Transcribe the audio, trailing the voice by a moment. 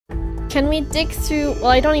Can we dig through... Well,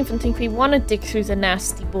 I don't even think we want to dig through the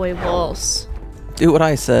nasty boy walls. Do what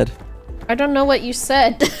I said. I don't know what you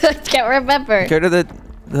said. I can't remember. Go to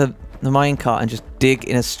the minecart and just dig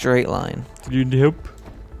in a straight line. Do you need help?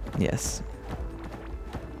 Yes.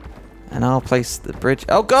 And I'll place the bridge.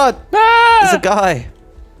 Oh god! Ah! There's a guy!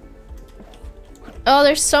 Oh,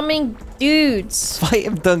 there's so many dudes. Fight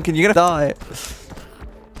him, Duncan, you're gonna die.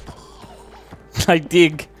 I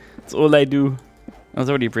dig. That's all I do. There's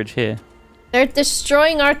already a bridge here. They're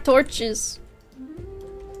destroying our torches.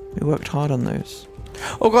 We worked hard on those.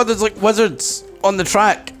 Oh god, there's like wizards on the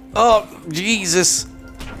track. Oh, Jesus.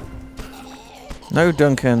 No,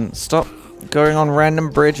 Duncan, stop going on random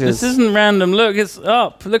bridges. This isn't random. Look, it's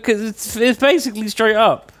up. Look, it's basically straight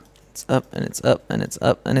up. It's up and it's up and it's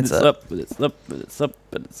up and it's up. It's up, it's up,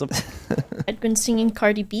 it's up. I'd been singing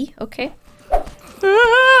Cardi B, okay.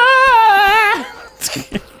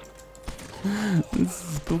 It's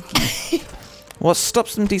spooky. What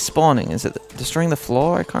stops them despawning? Is it destroying the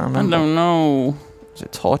floor? I can't remember. I don't know. Is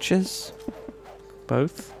it torches?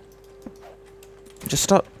 Both. Just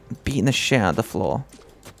stop beating the shit out of the floor.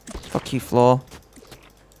 Fuck you, floor.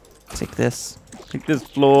 Take this. Take this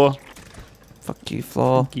floor. Fuck you,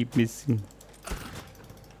 floor. Keep missing.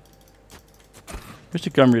 Wish the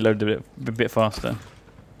gun reloaded a bit faster.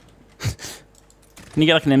 Can you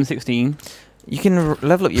get like an M16? You can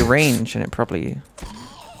level up your range and it probably...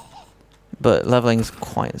 But leveling is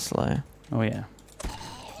quite slow. Oh yeah.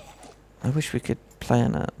 I wish we could play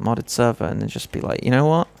on a modded server and then just be like, you know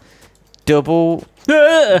what? Double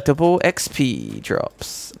XP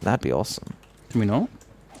drops. That'd be awesome. Can we not?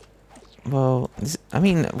 Well, I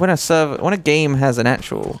mean, when a game has an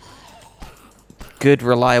actual good,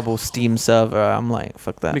 reliable Steam server, I'm like,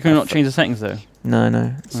 fuck that. We can not change the settings though.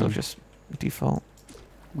 No, it's all just default.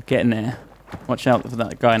 We're getting there. Watch out for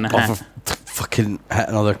that guy in the hat. Fucking hit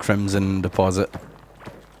another crimson deposit.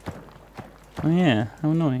 Oh yeah,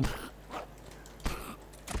 how annoying.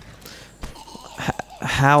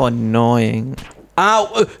 How annoying.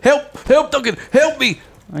 Ow! Help, Duncan! Help me!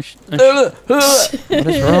 What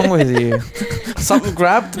is wrong with you? Something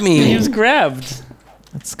grabbed He me. was grabbed.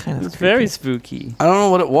 That's kind of It's very spooky. I don't know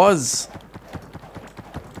what it was.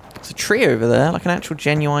 It's a tree over there, like an actual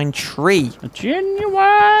genuine tree. A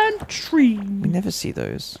genuine tree. We never see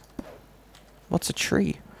those. What's a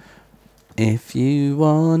tree? If you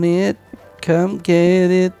want it, come get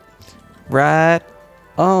it. Right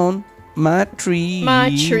On my tree.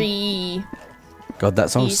 My tree. God, that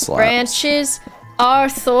song These slaps. branches are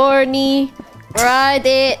thorny. Ride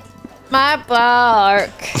it, my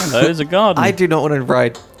bark. There's a garden. I do not want to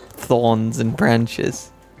ride thorns and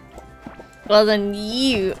branches. Well, then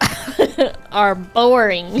you are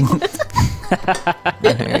boring.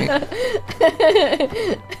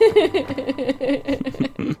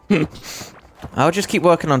 I'll just keep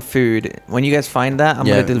working on food. When you guys find that, I'm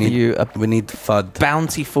going to deliver you a We need FUD.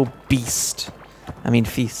 bountiful beast. I mean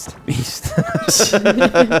feast. Beast.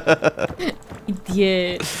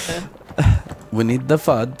 Idiot. We need the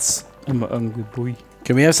FUDs. I'm a hungry boy.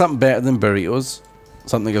 Can we have something better than burritos?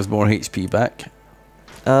 Something that gives more HP back?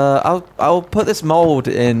 I'll put this mold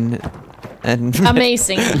in and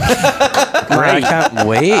Amazing. I can't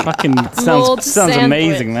wait. Fucking Mold sounds sandwich.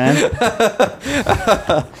 amazing, man.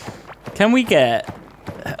 Can we get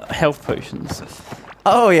health potions?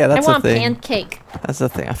 Oh yeah, that's I a want thing. pancake. That's the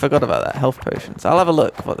thing. I forgot about that. Health potions. I'll have a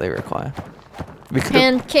look what they require. We could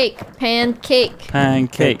Pancake. Pancake.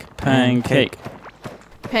 Pancake. Pancake.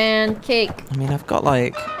 Pancake. I mean, I've got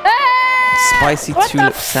like Ah! spicy What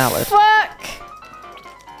tulip the salad. Fuck!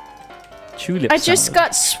 Tulip I just salad.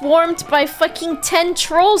 got swarmed by fucking 10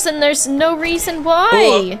 trolls and there's no reason why.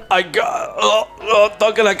 Oh, I got... Oh,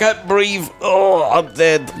 Duncan, I can't breathe. Oh, I'm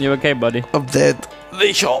dead. You okay, buddy? I'm dead.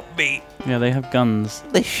 They shot me. Yeah, they have guns.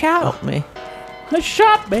 They shout at me. They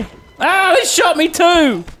shot me. Ah, they shot me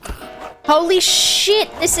too. Holy shit,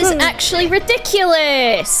 this is actually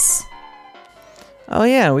ridiculous. Oh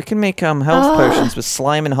yeah, we can make health potions with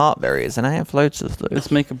slime and heartberries, and I have loads of those.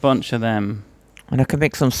 Let's make a bunch of them. And I can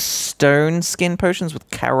make some stone skin potions with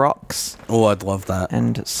Karoks Oh, I'd love that.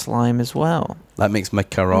 and slime as well. That makes my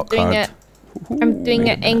carrot hard. I'm doing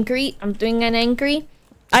it angry. I'm doing it angry.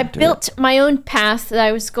 I built my own path that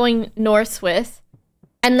I was going north with.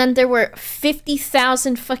 And then there were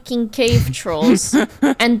 50,000 fucking cave trolls.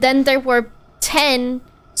 And then there were 10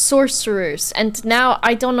 sorcerers. And now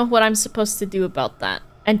I don't know what I'm supposed to do about that.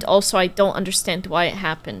 And also I don't understand why it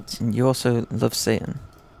happened. And you also love Satan.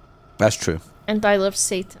 That's true. And I love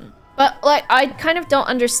Satan. But like, I kind of don't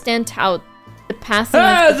understand how the pathing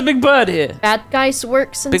Ah, of there's the a big bird here. bad guys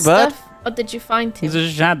works and Big bird? stuff. What did you find him? He's a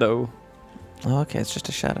shadow. Oh, okay, it's just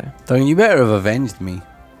a shadow. Duncan, you better have avenged me.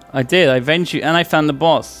 I did. I avenged you, and I found the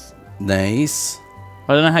boss. Nice.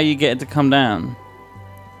 I don't know how you get it to come down.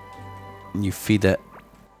 You feed it.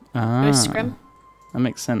 Ah, Scrim. that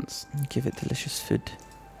makes sense. Give it delicious food.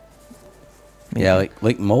 Yeah,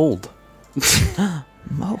 like mold.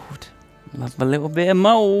 Mold. Love a little bit of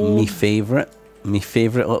mold. Me favourite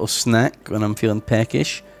little snack when I'm feeling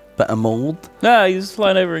peckish. Bit of mold. No, he's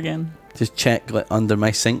flying over again. Just check like under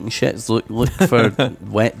my sink and shit. Look for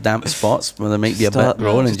wet, damp spots where there might be a bit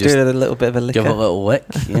growing, and just do a little bit of a lick. give it a little lick.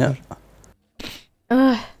 Yeah.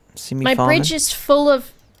 See me My farming? bridge is full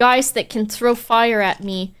of guys that can throw fire at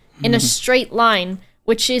me in a straight line,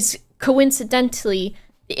 which is coincidentally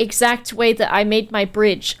the exact way that I made my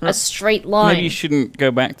bridge, a straight line. Maybe you shouldn't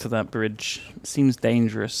go back to that bridge. It seems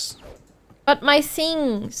dangerous. But my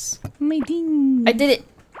things. My ding. I did it.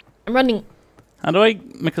 I'm running. How do I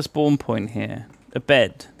make a spawn point here? A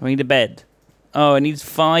bed. Do I need a bed? Oh, it needs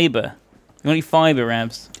fiber. You need fiber,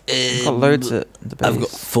 Rabs. I've got loads at the base. I've got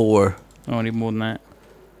 4. Oh, I need more than that.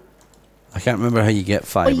 I can't remember how you get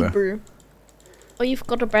fiber. Oh, you've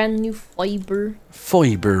got a brand new fiber.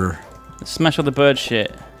 Fiber. Let's smash all the bird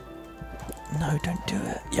shit. No, don't do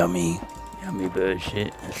it. Yummy. Yummy bird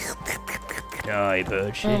shit. Die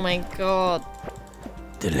bird shit. Oh my god.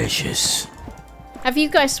 Delicious. Have you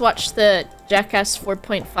guys watched the Jackass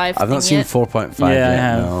 4.5 I've not seen yet? 4.5 Yeah, I yet.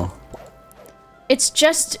 have. No. It's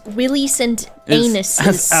just willies and anuses.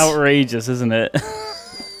 That's outrageous, isn't it?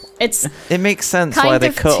 It's It makes sense Kind why they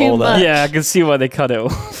of cut too all that. much. Yeah, I can see why they cut it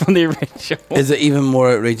off from the original. Is it even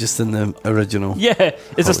more outrageous than the original? Yeah, it's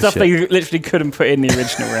the Holy stuff shit. they literally couldn't put in the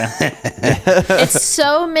original round. it's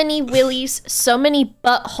so many willies, so many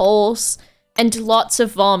buttholes, and lots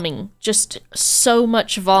of vomiting. Just so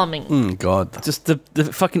much vomiting. God. Just the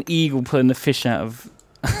fucking eagle pulling the fish out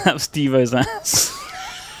of Steve-O's ass.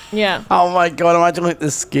 Yeah. Oh my God, imagine like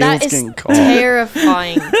the scales That is getting caught.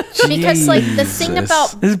 terrifying. Because like the thing Jesus.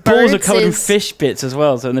 about His balls are birds covered in is fish bits as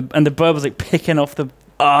well, so and the bird was like picking off the fish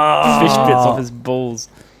bits off his balls.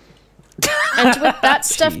 and with that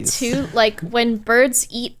stuff Jeez. too, like when birds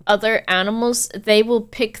eat other animals, they will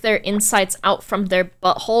pick their insides out from their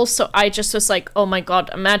butthole. So I just was like, oh my god,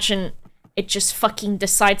 imagine it just fucking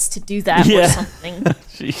decides to do that or Yeah. something.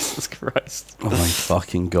 Jesus Christ. Oh my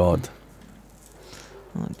fucking God.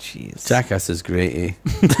 Oh, jeez. Jackass is great,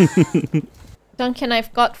 eh? Duncan,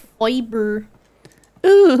 I've got fiber.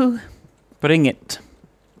 Ooh. Bring it.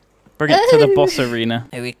 Bring it to the boss arena.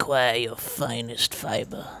 I require your finest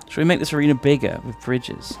fiber. Should we make this arena bigger with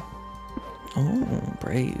bridges? Oh,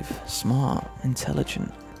 brave, smart,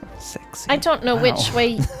 intelligent, sexy. I don't know Wow. which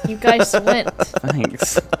way you guys went.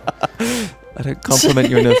 Thanks. I don't compliment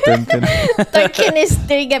you enough, Duncan. Duncan is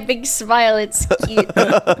doing a big smile. It's cute.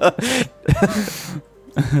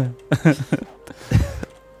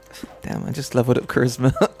 Damn, I just leveled up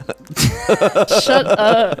charisma. Shut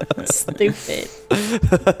up. Stupid.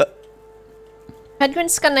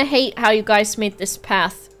 Penguin's gonna hate how you guys made this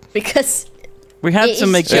path because We had It to is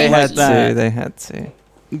make They it had like that. to. They had to.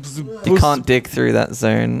 You can't dig through that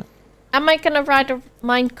zone. am I gonna ride a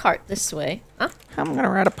minecart this way? Huh? I'm gonna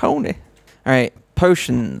ride a pony. All right,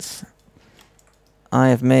 potions. I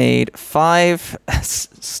have made 5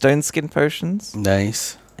 stone skin potions,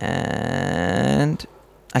 Nice. and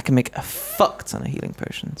I can make a fuck ton of healing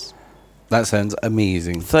potions. That sounds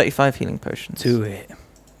amazing. 35 healing potions. Do it.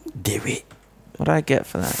 Do it. What do I get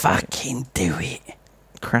for that? Like, Fucking do it.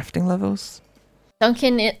 crafting levels?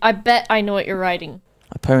 Duncan, I bet I know what you're riding.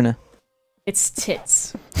 A pona. It's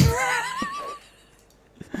tits.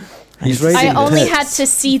 He's I riding only tits. had to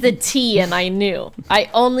see the T and I knew. I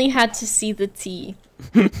only had to see the T.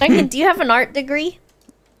 Duncan, do you have an art degree?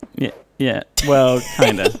 Yeah. Well,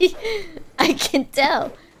 kinda. I can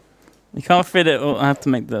tell. You can't fit it. I have to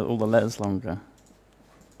make all the letters longer.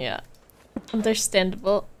 Yeah.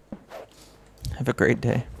 Understandable. Have a great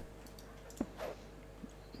day.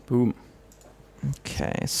 Boom.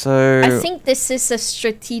 Okay, so I think this is a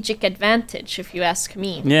strategic advantage, if you ask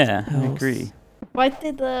me. Yeah, I Health. agree. Why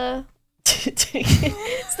did the...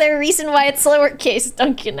 Is there a reason why it's lowercase,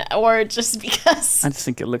 Duncan? Or just because? I just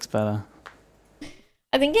think it looks better.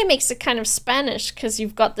 I think it makes it kind of Spanish, because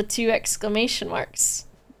you've got the 2 exclamation marks.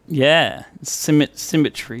 Yeah, it's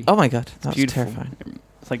symmetry. oh my god, that was Beautiful. terrifying.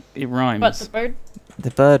 It's like it rhymes. But the bird?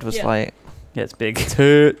 The bird was Yeah. like Yeah, it's big.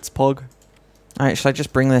 toots pog. All right, should I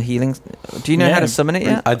just bring the healing? Do you know how Yeah. to summon it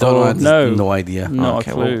yet? I don't know. I just- No. No idea. Not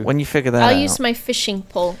okay, a clue. well, when you figure that I'll out. use my fishing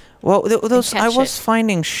pole. Well, I catch was it.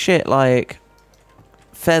 finding shit like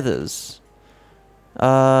feathers. Here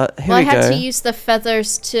Well, we I had go. to use the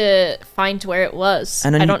feathers to find where it was.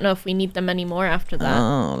 And then I don't know if we need them anymore after that.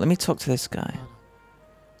 Oh, let me talk to this guy.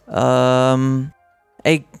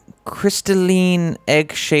 A crystalline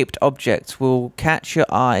egg-shaped object will catch your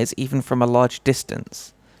eyes even from a large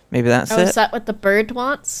distance. Maybe that's Oh, it? is that what the bird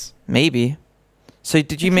wants? Maybe. So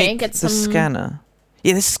did you Okay, make get the some- scanner?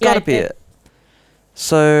 Yeah, this has Yeah, got to I be did. it.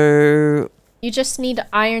 So, You just need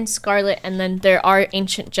iron scarlet, and then there are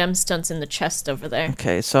ancient gemstones in the chest over there.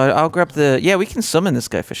 okay, so I'll grab the... Yeah, we can summon this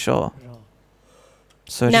guy for sure.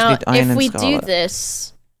 So I Now, just need iron if and we do scarlet.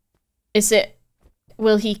 this,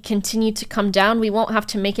 will he continue to come down? We won't have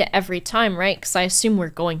to make it every time, right? Because I assume we're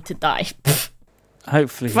going to die.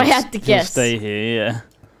 Hopefully, If I had to he'll guess. stay here. Yeah.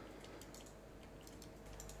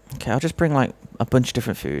 Okay, I'll just bring like a bunch of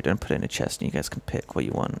different food and put it in a chest, and you guys can pick what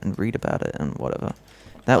you want and read about it and whatever.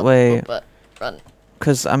 That way, But run.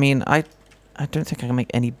 because I mean, I don't think I can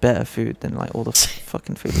make any better food than like all the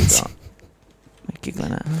fucking food we got. What are you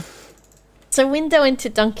giggling at? Huh? It's a window into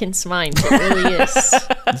Duncan's mind. It really is.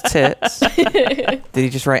 The tits. Did he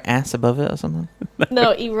just write ass above it or something?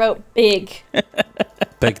 No, he wrote big.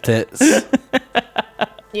 Big tits.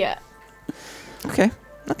 Yeah. Okay.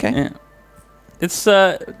 Okay. Yeah. It's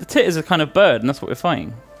the tit is a kind of bird, and that's what we're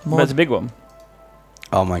fighting. More- But it's a big one.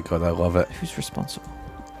 Oh my god, I love it. Who's responsible?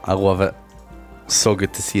 I love it. So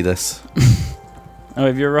good to see this. Oh,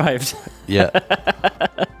 have you arrived? Yeah.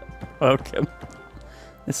 Welcome.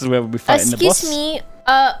 This is where we'll be fighting the boss. Excuse me.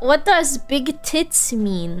 What does big tits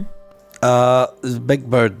mean? Big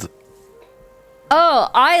bird. Oh,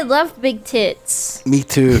 I love big tits. Me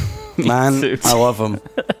too. Me Man, too. I love them.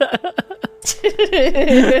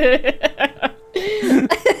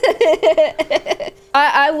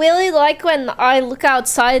 I really like when I look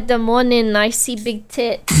outside the morning and I see big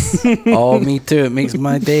tits. Oh, me too. It makes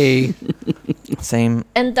my day. Same.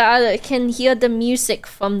 And I can hear the music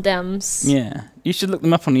from them. Yeah. You should look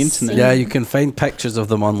them up on the internet. Yeah, you can find pictures of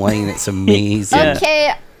them online. It's amazing. Yeah.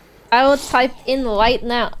 Okay, I will type in right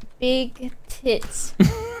now. Big tits.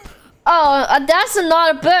 Oh, that's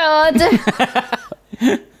not a bird.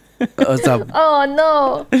 Oh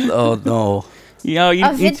no. Oh no. Yeah,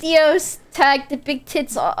 A video tagged the big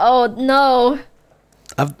tits. Oh no.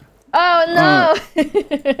 I've- Oh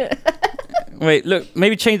no. Wait, look.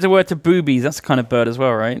 Maybe change the word to boobies. That's a kind of bird as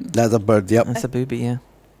well, right? That's a bird, yep. That's a booby, yeah.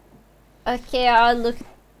 Okay, I'll look.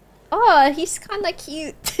 Oh, he's kind of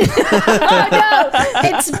cute. Oh no!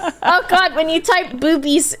 Oh god! When you type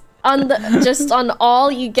boobies on the on all,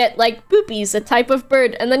 you get like boobies, a type of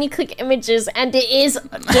bird, and then you click images, and it is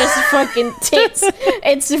just fucking tits.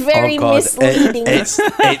 It's very oh god. misleading. It's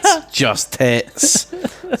just tits.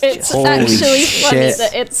 It's Holy actually funny shit.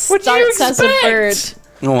 that it What do you starts as a bird.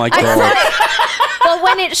 Oh my I god. thought but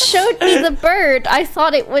when it showed me the bird, I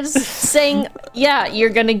thought it was saying, "Yeah,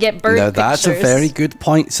 you're gonna get bird Now that's a pictures." very good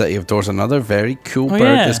point, City of Doors. Another very cool Oh, bird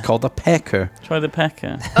yeah. is called a pecker. Try the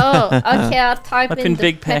pecker. Oh, okay. I'll type Type in in the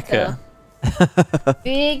big pecker.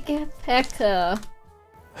 Big pecker.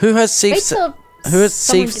 Who has safe Wait till who has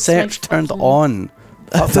someone safe gets my search turned fucking- on?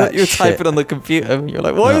 I Fuck thought that you were shit. typing on the computer and you're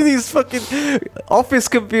like, why No. are these fucking office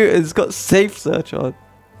computers got safe search on?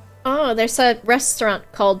 Oh, there's a restaurant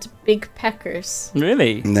called Big Peckers.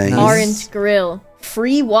 Really? Nice. Orange Grill.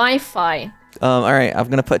 Free Wi-Fi. Alright, I'm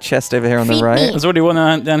gonna put chest over here on the Feed right. me. There's already one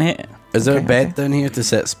down here. Is there Okay, a bed okay. down here to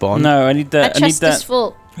set spawn? No, I need that. That I need chest is that.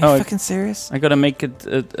 full. Are you Oh, fucking serious? I gotta make a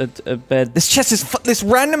bed. This chest is this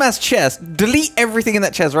random ass chest. Delete everything in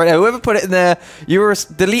that chest right now. Whoever put it in there,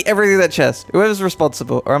 delete everything in that chest. Whoever's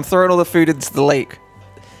responsible, or I'm throwing all the food into the lake.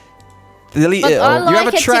 Delete But it I all. You like have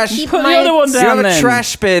a it to trash. keep Put the my- other one You down have a then.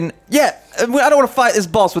 trash bin. Yeah, I don't want to fight this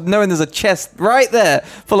boss with knowing there's a chest right there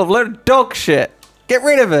full of load of dog shit. Get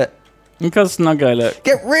rid of it. Look how snug I look.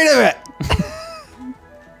 Get rid of it.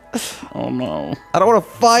 Oh no. I don't want to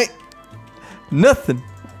fight nothing.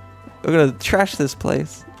 We're gonna trash this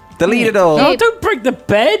place. Delete it all. No, don't break the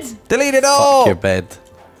bed. Delete it Fuck all. your bed.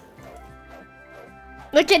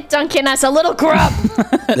 Look at Duncan as a little grub.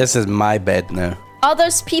 This is my bed now. All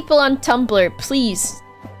those people on Tumblr, please.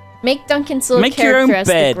 Make Duncan's little Make your character own as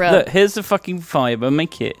the bed. grub. Look, here's the fucking fiber.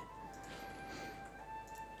 Make it.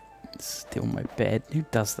 Steal my bed. Who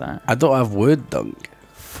does that? I don't have wood, Dunk.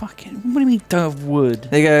 Fucking. What do you mean don't have wood?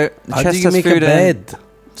 There you go. The How chest do you has make a food in. bed?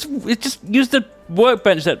 Just use the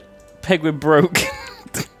workbench that Pegwood broke.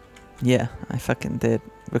 Yeah, I fucking did.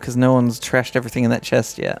 Because no one's trashed everything in that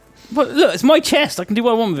chest yet. But look, it's my chest. I can do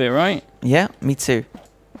what I want with it, right? Yeah, me too.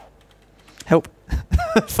 Help.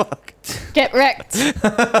 Fuck. Get wrecked.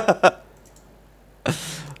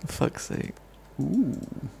 Fuck's sake.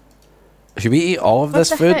 Should we eat all of What this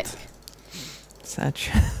the food? heck? Sad.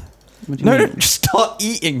 What do you No, mean? don't just start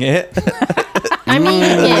eating it. I'm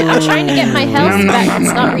eating it. I'm trying to get my health back.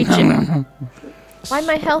 It's not reaching. Why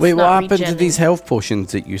my health Wait, what not happened to regenning? these health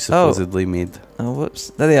potions that you supposedly made? Oh, whoops.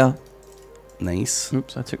 There they are. Nice.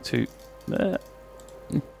 Oops, I took 2. There.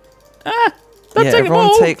 Yeah,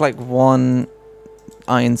 everyone take like 1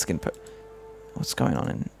 iron skin. What's going on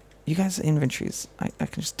in you guys' inventories? I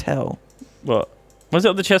can just tell. What? Where's the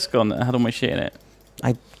other chest gone that had all my shit in it?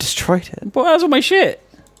 I destroyed it. But how's all my shit?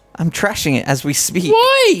 I'm trashing it as we speak.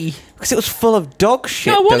 Why? Because it was full of dog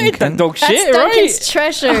shit. I wanted Duncan. that dog That's shit, Duncan's right?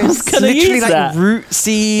 treasures. It's Gonna literally use like that. root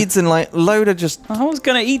seeds and like load of just. I was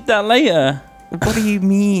gonna eat that later. What do you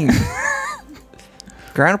mean?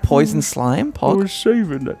 Ground poison slime? Pog?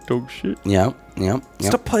 saving that dog shit. Yeah.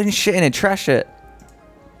 Stop putting shit in it. Trash it.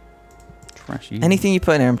 Trashy. Anything you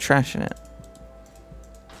put in there, I'm trashing it.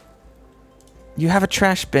 You have a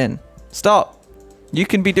trash bin. Stop. You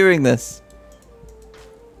can be doing this.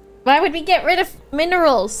 Why would we get rid of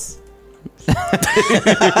minerals?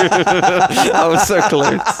 I was so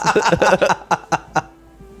close.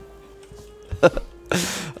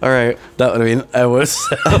 All right. That would have been hours.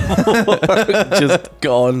 Just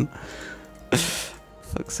gone.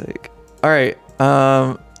 Fuck's sake. All right.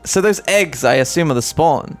 So those eggs, I assume, are the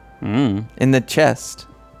spawn in the chest.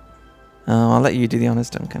 I'll let you do the honors,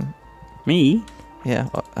 Duncan. Me? Yeah,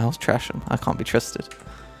 I'll trash them. I can't be trusted.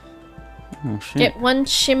 Oh shit. Get 1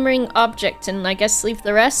 shimmering object and I guess leave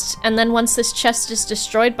the rest. And then once this chest is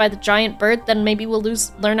destroyed by the giant bird, then maybe we'll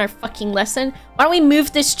learn our fucking lesson. Why don't we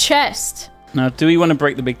move this chest? Now, do we want to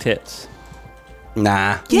break the big tits?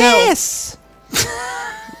 Nah. Yes.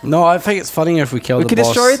 No, I think it's funnier if we kill We the can boss.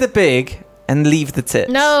 destroy the big and leave the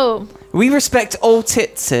tits. No. We respect all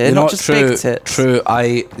tits here, You know not what, just true, big tits. True.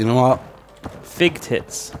 You know what? Fig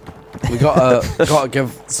tits. We gotta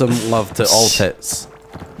give some love to all tits.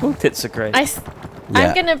 All tits are great. I'm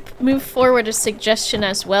Yeah. gonna move forward a suggestion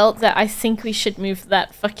as well that I think we should move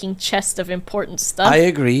that fucking chest of important stuff. I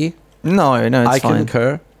agree. No, it's I fine.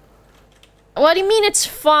 concur. What do you mean it's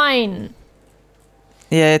fine?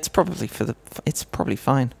 Yeah, it's probably it's probably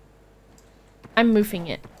fine. I'm moving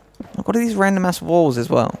it. Look, what are these random ass walls as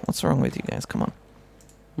well? What's wrong with you guys? Come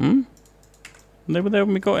on. They were there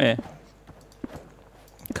when we got here.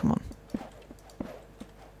 Come on.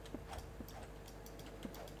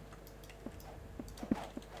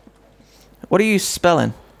 What are you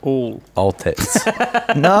spelling? All tits.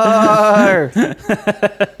 No!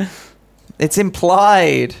 It's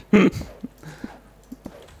implied. Well,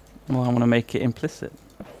 I want to make it implicit.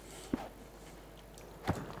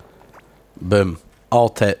 Boom. All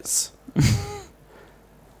tits.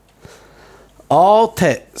 All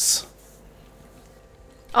tits.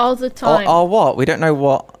 All the time. Or what? We don't know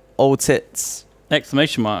what old tits.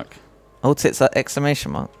 Exclamation mark. Old tits are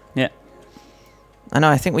exclamation mark. Yeah. I know,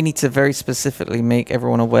 I think we need to very specifically make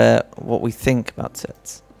everyone aware what we think about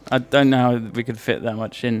tits. I don't know how we could fit that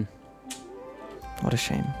much in. What a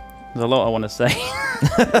shame. There's a lot I want to say.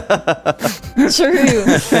 True.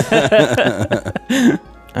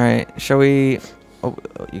 Alright, shall we... Oh,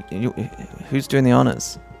 who's doing the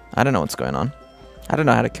honors? I don't know what's going on. I don't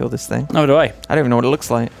know how to kill this thing. No, do I? I don't even know what it looks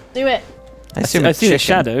like. Do it. I assume I it's see the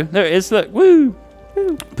chicken. shadow. There it is. Look. Woo!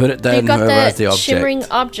 Put it down. You've got Whoever has the the object. shimmering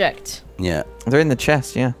object. Yeah. They're in the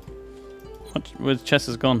chest, yeah. Where's chest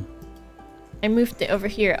is gone? I moved it over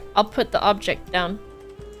here. I'll put the object down.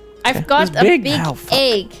 I've Okay. got It's a big. big Ow, fuck.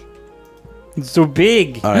 egg. It's so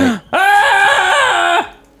big. All right.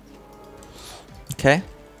 Ah! Okay.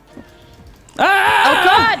 Oh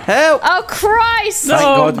god! Help! Oh Christ! No. Thank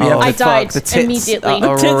God we Oh, have I the died The tits immediately.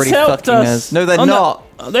 are Tits already helped fucking us. us. No, they're Oh, no.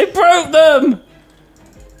 not. They broke them.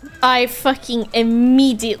 I fucking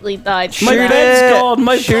immediately died. Shoot My it. bed's gone.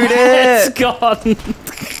 My Shoot bed's it. gone.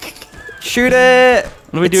 Shoot it!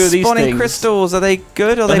 What do we do with these spawning things? crystals. Are they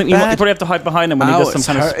good or are I they think you bad? probably have to hide behind them when he Ow, does some it's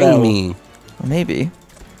kind of hurting spell. me. Maybe.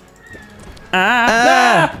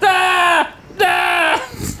 Ah.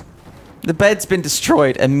 The bed's been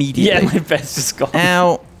destroyed Yeah, immediately. my bed's just gone.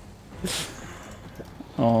 Ow.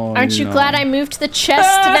 Oh, Aren't you no. glad I moved the chest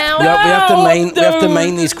now? Yeah, we have to mine. We have to no.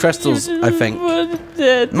 mine these crystals. I think.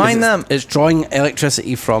 Mine them. It's drawing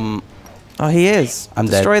electricity from. Oh, he is. I'm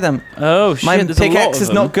dead. Destroy them. Oh shit! My there's a lot pickaxe of is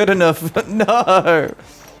them. not good enough. No.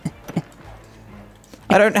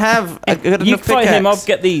 I don't have a good You enough fight pickaxe. him. I'll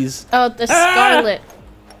get these. Oh, the scarlet.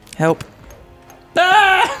 Help.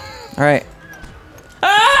 Ah! All right.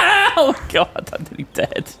 Ah! Oh my god! I'm nearly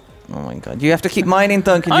dead. Oh my god. You have to keep mining,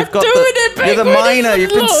 Duncan. I'm You've got doing it, You're the Penguin, miner. it's You've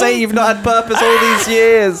been long. saying you've not had purpose all these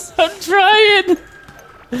years. I'm trying.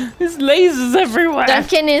 There's lasers everywhere.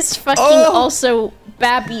 Duncan is fucking Oh. also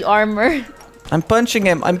babby armor. I'm punching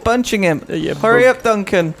him. I'm punching him. Yeah, Hurry bug. up,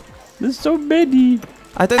 Duncan. There's so many.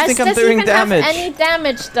 I don't think I'm doesn't doing even damage. have any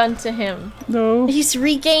damage done to him. No. He's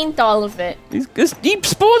regained all of it. This deep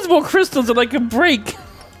spawns more crystals that I can break.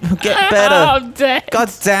 Get better. I'm dead.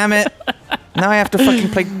 God damn it. Now I have to fucking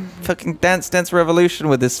play fucking Dance Revolution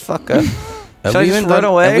with this fucker. Shall I just run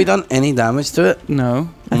away? Have we done any damage to it? No.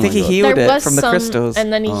 I think he God. healed There it was from the some, crystals.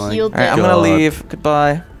 and then he Oh my healed Alright, it. I'm gonna God. leave.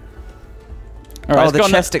 Goodbye. All right, Oh, the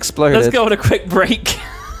chest exploded. Let's go on a quick break.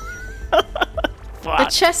 The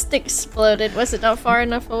chest exploded. Was it not far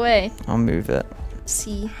enough away? I'll move it.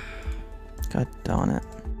 See. God darn it.